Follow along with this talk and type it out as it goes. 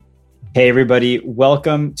Hey, everybody.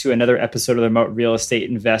 Welcome to another episode of the Remote Real Estate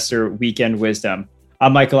Investor Weekend Wisdom.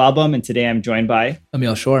 I'm Michael Album, and today I'm joined by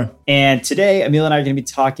Emil Shore. And today, Emil and I are going to be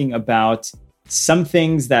talking about some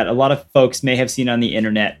things that a lot of folks may have seen on the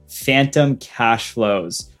internet, phantom cash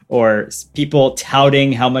flows, or people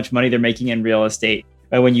touting how much money they're making in real estate.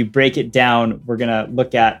 But when you break it down, we're going to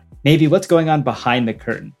look at maybe what's going on behind the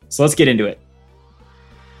curtain. So let's get into it.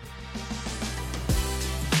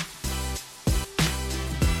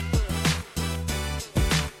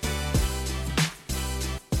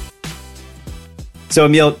 So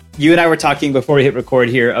Emil, you and I were talking before we hit record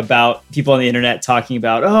here about people on the internet talking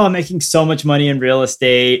about, I'm making so much money in real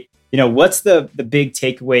estate. You know, what's the big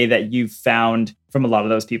takeaway that you've found from a lot of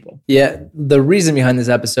those people? Yeah, the reason behind this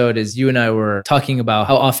episode is you and I were talking about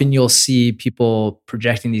how often you'll see people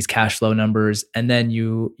projecting these cash flow numbers, and then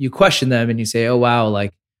you question them and you say, oh, wow,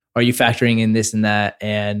 like, are you factoring in this and that?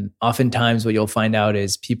 And oftentimes what you'll find out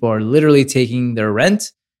is people are literally taking their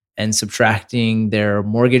rent and subtracting their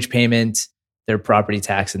mortgage payment, their property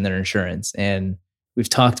tax, and their insurance. And we've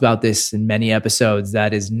talked about this in many episodes.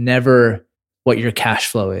 That is never what your cash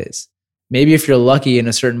flow is. Maybe if you're lucky in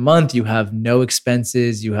a certain month, you have no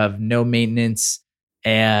expenses, you have no maintenance,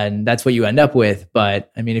 and that's what you end up with.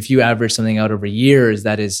 But I mean, if you average something out over years,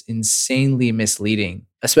 that is insanely misleading,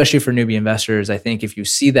 especially for newbie investors. I think if you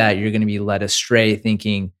see that, you're going to be led astray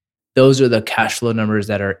thinking those are the cash flow numbers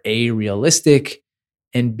that are A, realistic,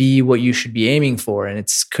 and B, what you should be aiming for. And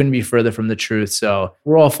it couldn't be further from the truth. So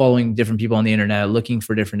we're all following different people on the internet, looking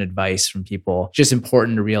for different advice from people. It's just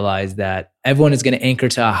important to realize that everyone is going to anchor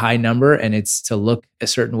to a high number, and it's to look a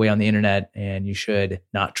certain way on the internet, and you should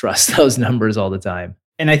not trust those numbers all the time.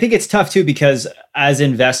 And I think it's tough too, because as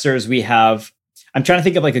investors, I'm trying to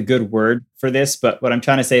think of like a good word for this, but what I'm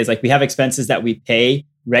trying to say is like we have expenses that we pay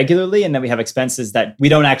regularly, and then we have expenses that we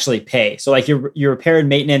don't actually pay. So like your repair and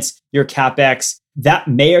maintenance, your CapEx, that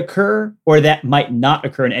may occur or that might not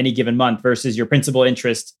occur in any given month, versus your principal,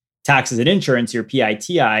 interest, taxes, and insurance, your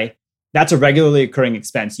PITI. That's a regularly occurring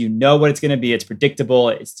expense. You know what it's going to be. It's predictable.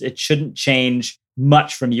 It shouldn't change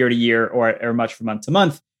much from year to year or much from month to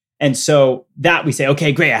month. And so that we say,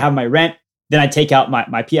 okay, great, I have my rent. Then I take out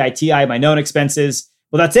my PITI, my known expenses.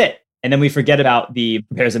 Well, that's it. And then we forget about the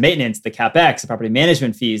repairs and maintenance, the CapEx, the property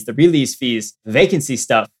management fees, the release fees, the vacancy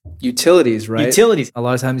stuff. Utilities, right? Utilities. A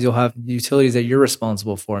lot of times you'll have utilities that you're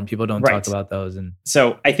responsible for, and people don't talk about those. And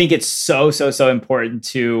so I think it's so important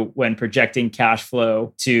to, when projecting cash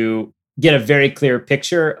flow, to get a very clear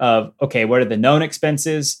picture of, okay, what are the known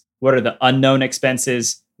expenses? What are the unknown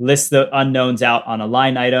expenses? List the unknowns out on a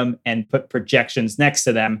line item and put projections next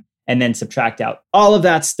to them, and then subtract out all of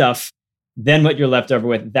that stuff. Then what you're left over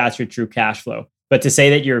with, that's your true cash flow. But to say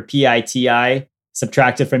that your PITI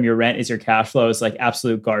subtracted from your rent is your cash flow is like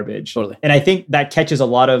absolute garbage. Totally. And I think that catches a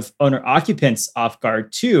lot of owner occupants off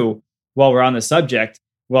guard too, while we're on the subject.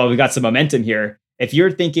 Well, we got some momentum here. If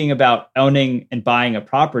you're thinking about owning and buying a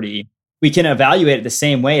property, we can evaluate it the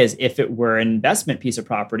same way as if it were an investment piece of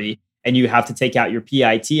property, and you have to take out your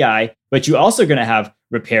PITI, but you also going to have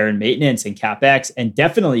repair and maintenance and CapEx, and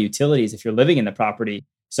definitely utilities if you're living in the property.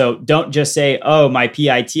 So don't just say, oh, my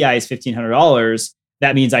PITI is $1,500.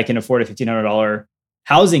 That means I can afford a $1,500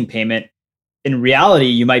 housing payment. In reality,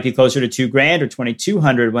 you might be closer to $2,000 or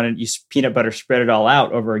 $2,200 when you peanut butter spread it all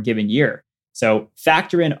out over a given year. So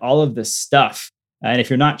factor in all of the stuff. And if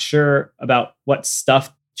you're not sure about what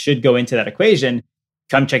stuff should go into that equation,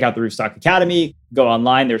 come check out the Roofstock Academy. Go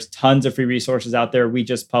online. There's tons of free resources out there. We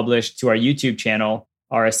just published to our YouTube channel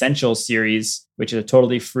our Essentials series, which is a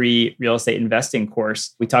totally free real estate investing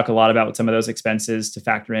course. We talk a lot about what some of those expenses to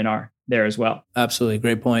factor in are there as well. Absolutely.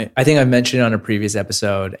 Great point. I think I mentioned it on a previous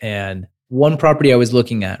episode, and one property I was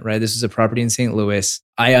looking at, right? This is a property in St. Louis.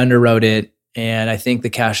 I underwrote it, and I think the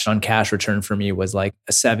cash on cash return for me was like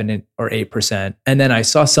a 7 or 8%. And then I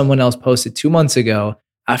saw someone else post it 2 months ago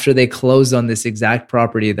after they closed on this exact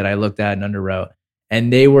property that I looked at and underwrote.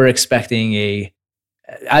 And they were expecting a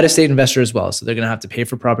out-of-state investor as well. So they're going to have to pay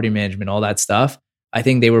for property management, all that stuff. I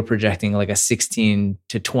think they were projecting like a 16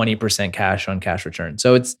 to 20% cash on cash return.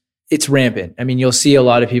 So it's rampant. I mean, you'll see a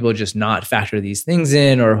lot of people just not factor these things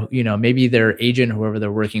in, or, you know, maybe their agent, whoever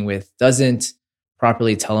they're working with, doesn't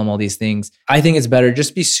properly tell them all these things. I think it's better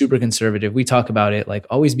just be super conservative. We talk about it, like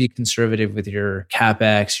always be conservative with your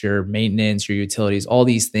CapEx, your maintenance, your utilities, all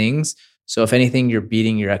these things. So if anything, you're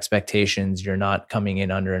beating your expectations. You're not coming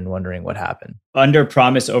in under and wondering what happened. Under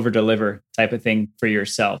promise, over deliver type of thing for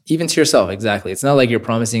yourself. Even to yourself, exactly. It's not like you're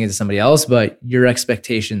promising it to somebody else, but your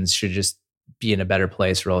expectations should just be in a better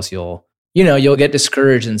place, or else you'll get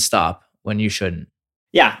discouraged and stop when you shouldn't.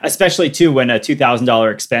 Yeah, especially too when a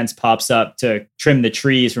 $2,000 expense pops up to trim the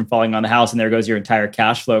trees from falling on the house, and there goes your entire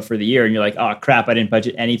cash flow for the year. And you're like, oh crap, I didn't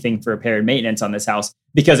budget anything for repair and maintenance on this house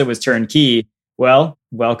because it was turnkey. Well,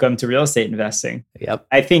 welcome to real estate investing. Yep.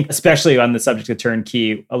 I think especially on the subject of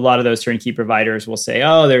turnkey, a lot of those turnkey providers will say,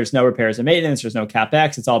 oh, there's no repairs and maintenance, there's no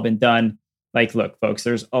CapEx, it's all been done. Like, look, folks,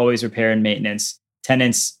 there's always repair and maintenance.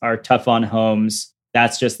 Tenants are tough on homes.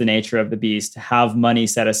 That's just the nature of the beast. Have money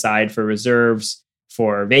set aside for reserves,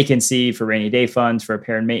 for vacancy, for rainy day funds, for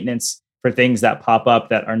repair and maintenance, for things that pop up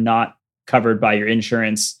that are not covered by your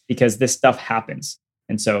insurance, because this stuff happens.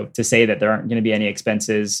 And so to say that there aren't going to be any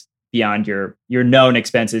expenses beyond your known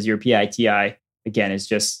expenses, your PITI, again, is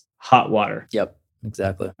just hot water. Yep,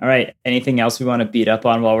 exactly. All right. Anything else we want to beat up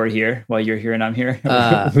on while we're here, while you're here and I'm here?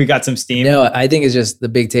 We got some steam. No, I think it's just the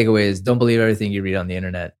big takeaway is don't believe everything you read on the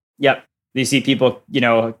internet. Yep. You see people,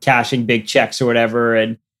 cashing big checks or whatever.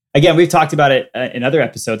 And again, we've talked about it in other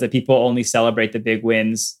episodes that people only celebrate the big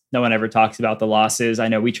wins. No one ever talks about the losses. I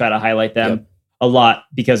know we try to highlight them a lot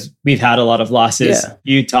because we've had a lot of losses,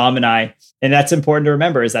 you, Tom, and I. And that's important to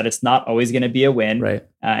remember, is that it's not always going to be a win. Right.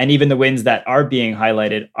 And even the wins that are being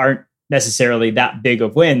highlighted aren't necessarily that big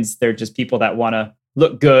of wins. They're just people that want to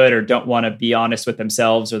look good or don't want to be honest with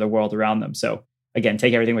themselves or the world around them. So again,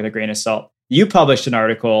 take everything with a grain of salt. You published an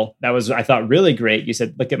article that was, I thought, really great. You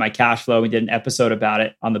said, look at my cash flow. We did an episode about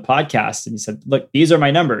it on the podcast. And you said, look, these are my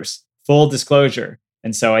numbers, full disclosure.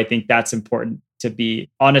 And so I think that's important to be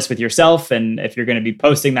honest with yourself. And if you're going to be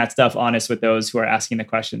posting that stuff, honest with those who are asking the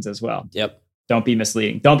questions as well. Yep. Don't be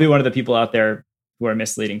misleading. Don't be one of the people out there who are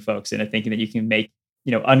misleading folks into thinking that you can make,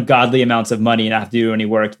 ungodly amounts of money and not have to do any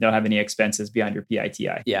work, don't have any expenses beyond your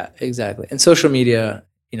PITI. Yeah, exactly. And social media,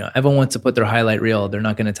 everyone wants to put their highlight reel. They're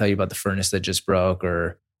not going to tell you about the furnace that just broke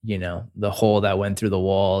or, the hole that went through the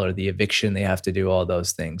wall or the eviction they have to do, all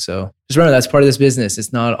those things. So just remember, that's part of this business.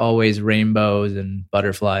 It's not always rainbows and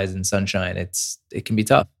butterflies and sunshine. It can be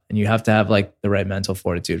tough, and you have to have the right mental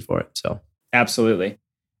fortitude for it. So absolutely.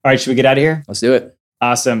 All right, should we get out of here? Let's do it.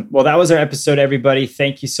 Awesome. Well, that was our episode, everybody.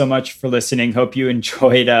 Thank you so much for listening. Hope you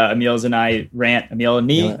enjoyed Emil and I,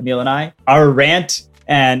 our rant.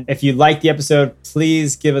 And if you liked the episode,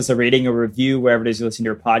 please give us a rating or review wherever it is you listen to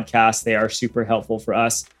your podcast. They are super helpful for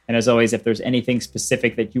us. And as always, if there's anything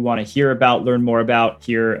specific that you want to hear about, learn more about,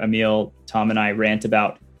 hear Emil, Tom, and I rant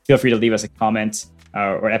about, feel free to leave us a comment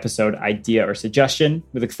or episode idea or suggestion.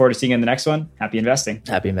 We look forward to seeing you in the next one. Happy investing.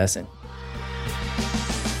 Happy investing.